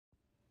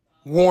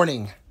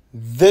Warning,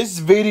 this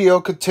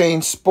video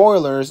contains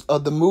spoilers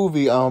of the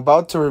movie I'm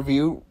about to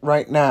review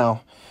right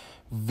now.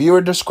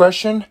 Viewer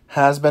discretion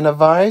has been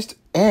advised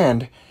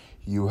and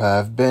you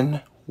have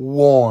been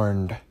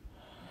warned.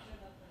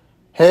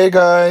 Hey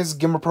guys,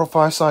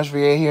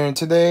 GamerPro5/VA here, and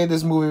today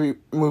this movie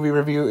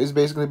review is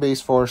basically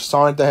based for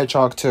Sonic the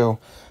Hedgehog 2,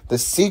 the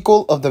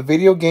sequel of the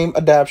video game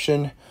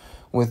adaptation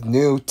with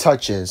new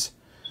touches.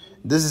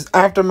 This is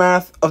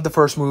aftermath of the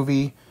first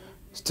movie,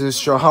 to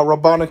show how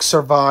Robotnik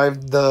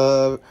survived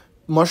the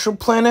mushroom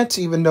planet,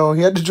 even though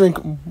he had to drink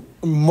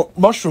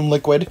mushroom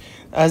liquid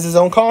as his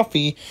own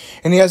coffee,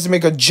 and he has to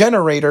make a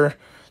generator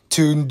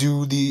to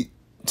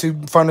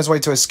find his way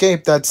to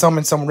escape that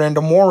summoned some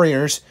random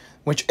warriors,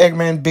 which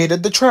Eggman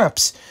baited the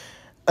traps.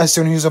 As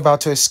soon as he was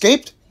about to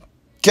escape,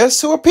 guess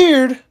who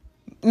appeared?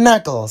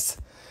 Knuckles.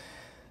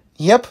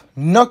 Yep,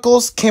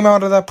 Knuckles came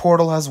out of that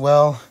portal as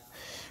well,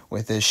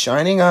 with his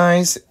shining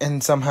eyes,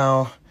 and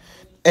somehow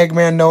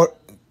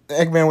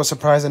Eggman was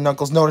surprised that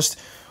Knuckles noticed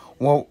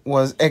what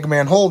was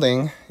Eggman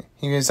holding.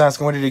 He was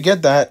asking, where did he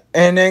get that?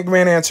 And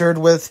Eggman answered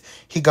with,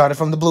 he got it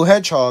from the Blue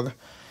Hedgehog.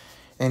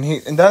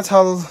 And that's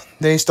how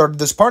they started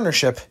this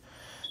partnership,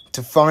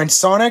 to find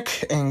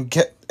Sonic and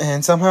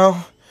then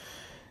somehow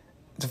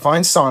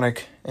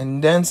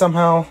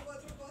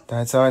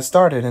that's how it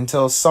started,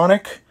 until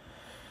Sonic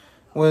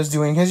was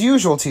doing his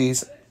usual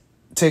tease,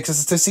 takes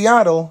us to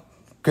Seattle,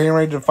 getting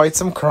ready to fight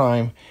some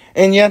crime.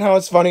 And yet how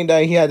it's funny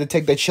that he had to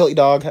take the chili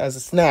dog as a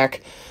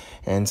snack,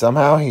 and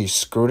somehow he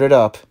screwed it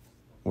up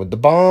with the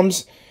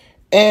bombs,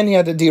 and he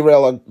had to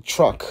derail a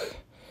truck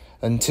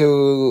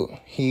until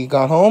he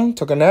got home,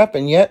 took a nap,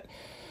 and yet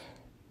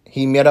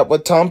he met up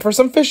with Tom for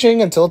some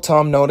fishing until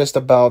Tom noticed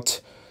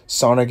about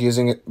Sonic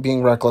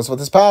being reckless with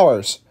his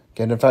powers.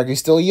 And in fact, he's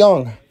still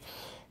young,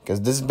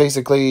 because this is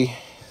basically,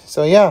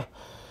 so yeah.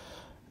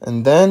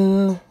 And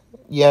then,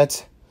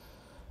 yet,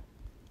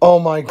 oh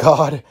my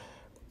god,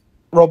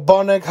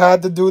 Robotnik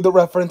had to do the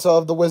reference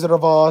of The Wizard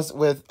of Oz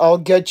with, I'll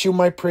get you,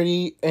 my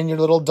pretty, and your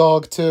little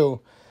dog,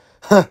 too.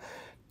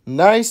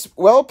 Nice.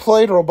 Well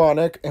played,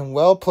 Robotnik, and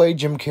well played,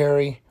 Jim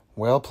Carrey.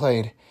 Well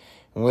played.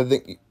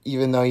 And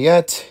even though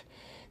yet,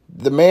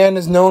 the man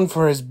is known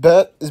for his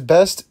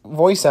best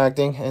voice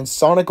acting, and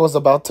Sonic was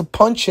about to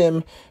punch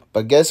him,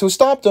 but guess who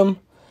stopped him?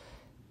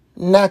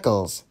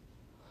 Knuckles.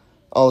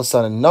 All of a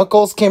sudden,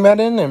 Knuckles came at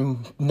him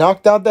and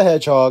knocked out the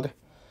Hedgehog,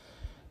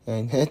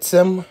 and hits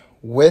him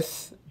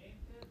with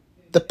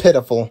the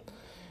pitiful,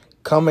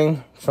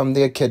 coming from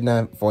the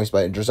Echidna, voiced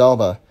by Idris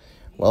Elba.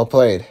 Well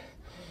played.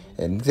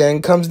 And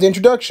then comes the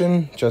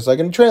introduction, just like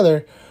in the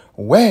trailer.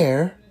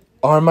 Where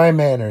are my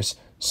manners?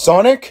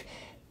 Sonic,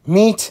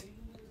 meet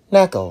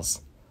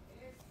Knuckles.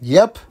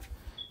 Yep.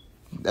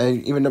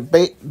 Even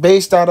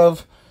based out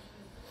of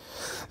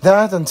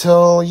that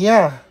until,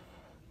 yeah,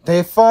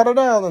 they fought it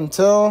out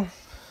until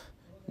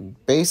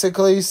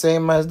basically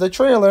same as the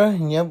trailer.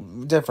 Yep,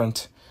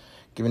 different.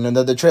 Given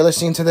that the trailer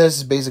scene to this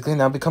is basically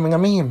now becoming a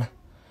meme.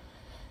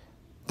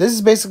 This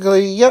is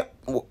basically, yep,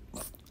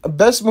 a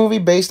best movie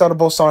based out of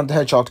both Sonic the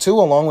Hedgehog 2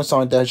 along with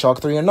Sonic the Hedgehog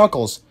 3 and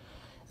Knuckles.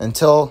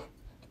 Until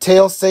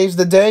Tails saves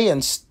the day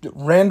and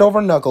ran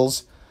over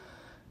Knuckles.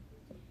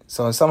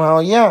 So somehow,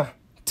 yeah,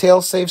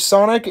 Tails saves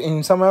Sonic,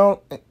 and somehow,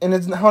 and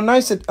it's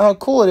how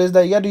cool it is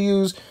that you had to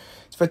use,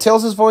 for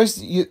Tails'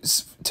 voice,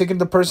 taking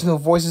the person who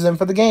voices him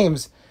for the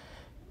games.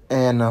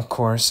 And of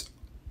course,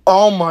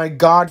 oh my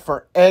god,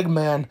 for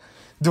Eggman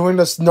doing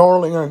the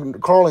snorkeling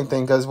and crawling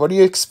thing, because what do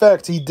you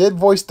expect? He did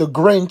voice the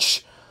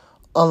Grinch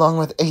along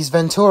with Ace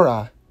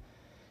Ventura.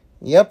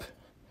 Yep.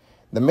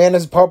 The man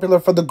is popular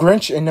for the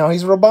Grinch, and now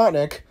he's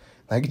Robotnik.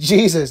 Like,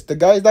 Jesus, the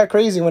guy's that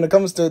crazy when it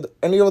comes to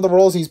any of the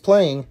roles he's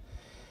playing.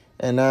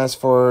 And as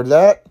for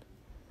that,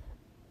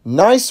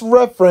 nice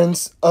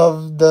reference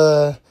of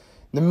the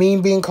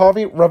Mean Bean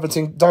coffee,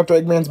 referencing Dr.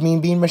 Eggman's Mean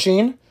Bean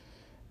machine.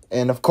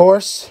 And of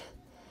course,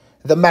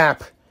 the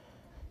map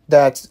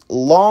that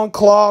Long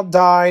Claw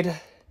died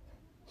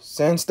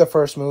since the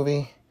first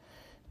movie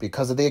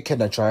because of the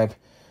Echidna tribe.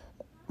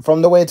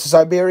 From the way to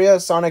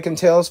Siberia, Sonic and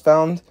Tails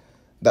found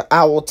the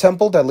Owl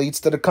Temple that leads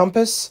to the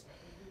compass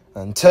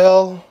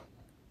until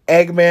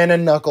Eggman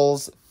and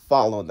Knuckles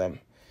followed them.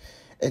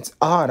 It's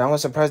odd. I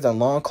was surprised that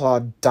Long Claw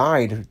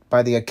died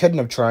by the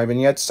Echidna tribe,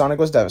 and yet Sonic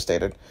was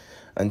devastated.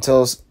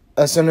 Until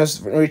as soon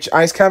as we reached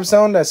Ice Cap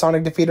Zone, that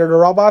Sonic defeated the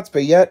robots,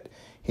 but yet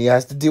he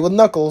has to deal with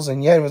Knuckles,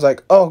 and yet it was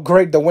like, oh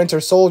great, the Winter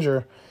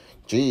Soldier.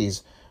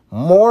 Jeez.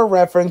 More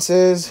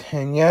references,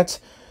 and yet,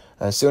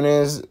 as soon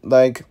as,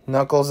 like,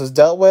 Knuckles is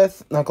dealt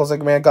with, Knuckles,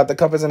 Eggman got the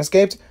compass and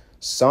escaped,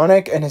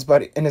 Sonic and his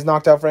buddy, and his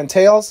knocked out friend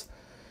Tails,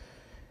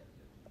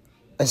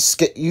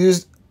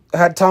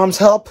 had Tom's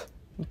help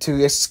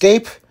to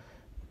escape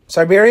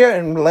Siberia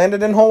and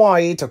landed in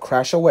Hawaii to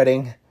crash a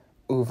wedding.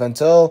 Oof,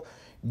 until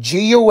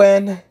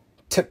G.U.N.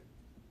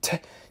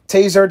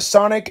 tasered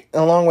Sonic,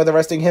 along with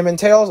arresting him and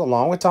Tails,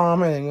 along with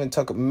Tom, and even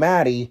took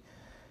Maddie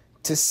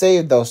to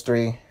save those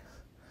three.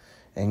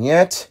 And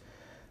yet,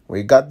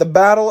 we got the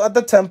battle at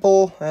the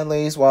temple, at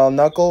least, while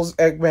Knuckles,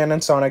 Eggman,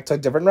 and Sonic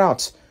took different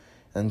routes.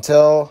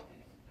 Until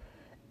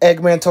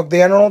Eggman took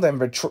the Emerald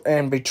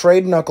and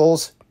betrayed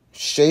Knuckles.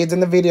 Shades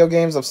in the video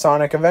games of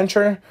Sonic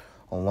Adventure,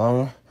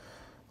 along,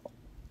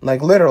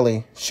 like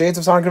literally, shades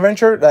of Sonic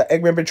Adventure, that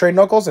Eggman betrayed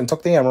Knuckles and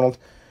took the Emerald.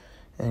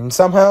 And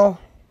somehow,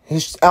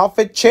 his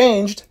outfit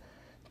changed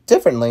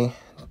differently,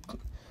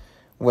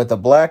 with the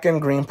black and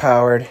green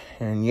powered,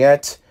 and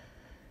yet,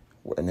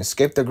 and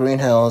escaped the Green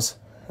Hills,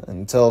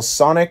 until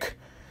Sonic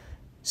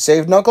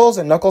saved Knuckles,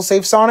 and Knuckles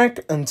saved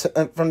Sonic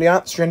from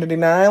the stranded in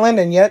the island,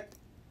 and yet,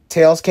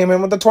 Tails came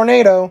in with the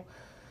tornado.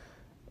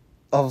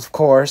 Of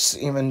course,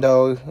 even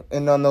though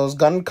on those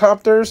gun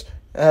copters,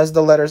 it has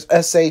the letters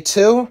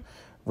SA2,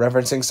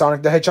 referencing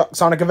Sonic the Hedgehog,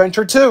 Sonic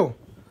Adventure 2.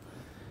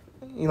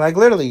 Like,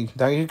 literally,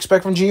 that you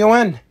expect from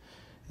GON.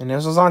 And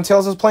this was on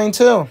Tails' plane,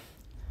 too.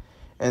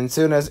 And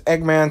soon as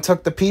Eggman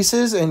took the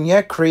pieces, and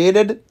yet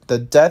created the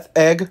Death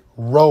Egg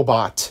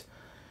Robot.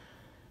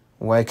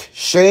 Like,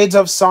 shades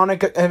of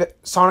Sonic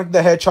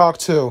the Hedgehog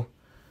 2.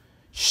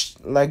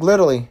 Like,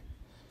 literally.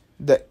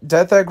 The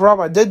Death Egg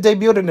Robot did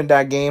debut in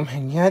that game,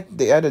 and yet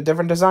they had a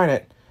different design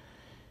it.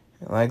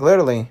 Like,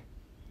 literally.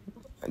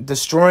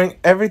 Destroying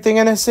everything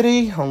in the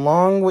city,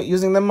 along with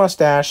using the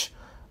mustache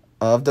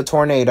of the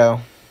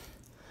tornado.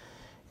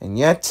 And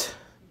yet,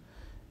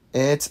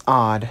 it's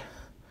odd.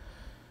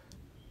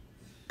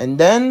 And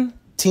then,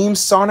 Team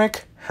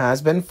Sonic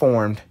has been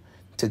formed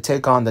to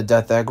take on the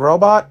Death Egg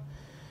Robot,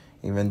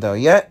 even though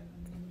yet,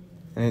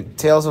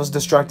 Tails was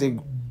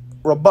distracting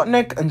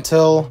Robotnik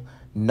until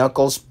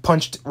Knuckles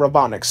punched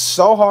Robotnik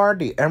so hard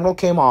the Emerald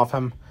came off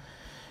him.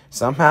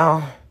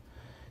 Somehow,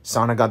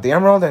 Sonic got the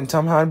Emerald and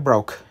somehow it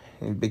broke.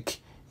 It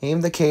became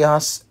the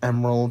Chaos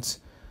Emeralds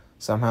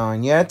somehow,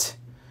 and yet,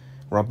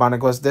 Robotnik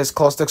was this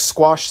close to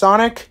squash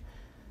Sonic,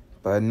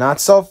 but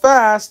not so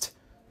fast.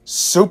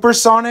 Super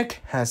Sonic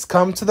has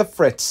come to the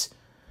Fritz.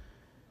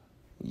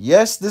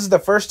 Yes, this is the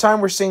first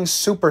time we're seeing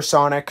Super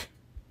Sonic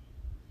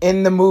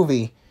in the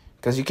movie,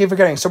 because you keep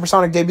forgetting Super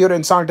Sonic debuted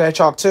in Sonic the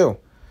Hedgehog 2.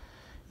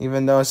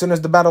 Even though as soon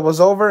as the battle was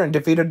over and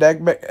defeated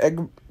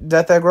the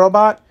Death Egg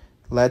Robot,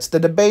 let's to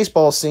the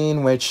baseball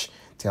scene, which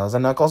Tails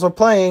and Knuckles were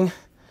playing.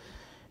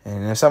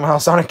 And somehow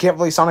Sonic can't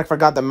believe Sonic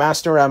forgot the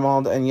Master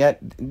Emerald, and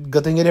yet,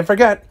 good thing he didn't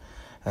forget.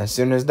 As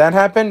soon as that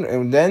happened,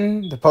 and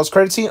then the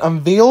post-credit scene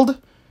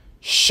unveiled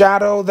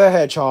Shadow the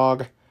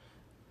Hedgehog.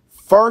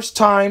 First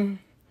time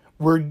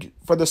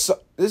this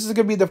is going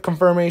to be the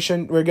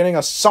confirmation. We're getting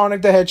a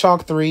Sonic the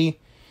Hedgehog 3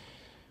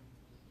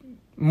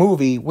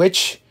 movie,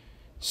 which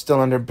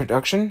still under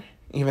production,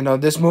 even though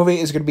this movie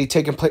is going to be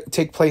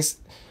take place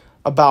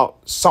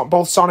about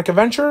both Sonic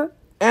Adventure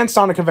and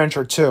Sonic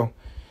Adventure 2.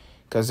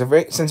 Because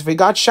since we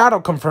got Shadow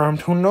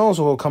confirmed, who knows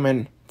who will come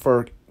in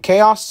for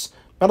Chaos,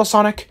 Metal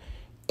Sonic,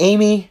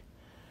 Amy,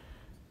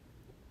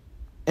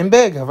 and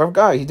Big. I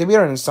forgot, he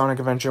debuted in Sonic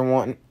Adventure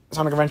 1.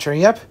 Sonic Adventure,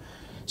 yep.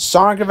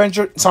 Sonic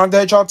the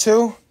Hedgehog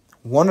 2,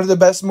 one of the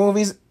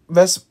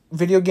best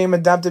video game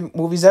adapted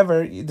movies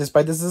ever,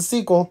 despite this is a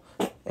sequel.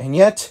 And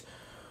yet,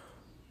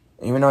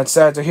 even though it's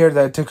sad to hear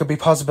that there could be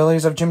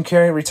possibilities of Jim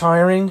Carrey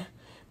retiring,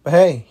 but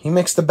hey, he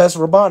makes the best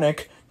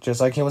Robotnik, just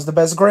like he was the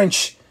best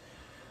Grinch.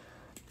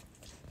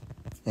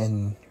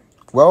 And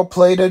well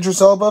played, Idris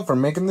Elba, for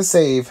making the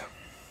save.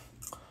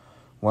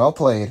 Well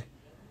played.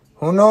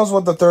 Who knows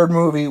what the third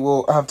movie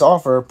will have to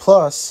offer,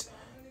 plus,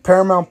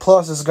 Paramount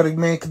Plus is going to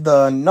make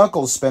the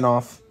Knuckles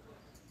spinoff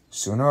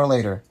sooner or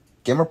later.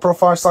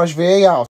 GamerPro5/VA out.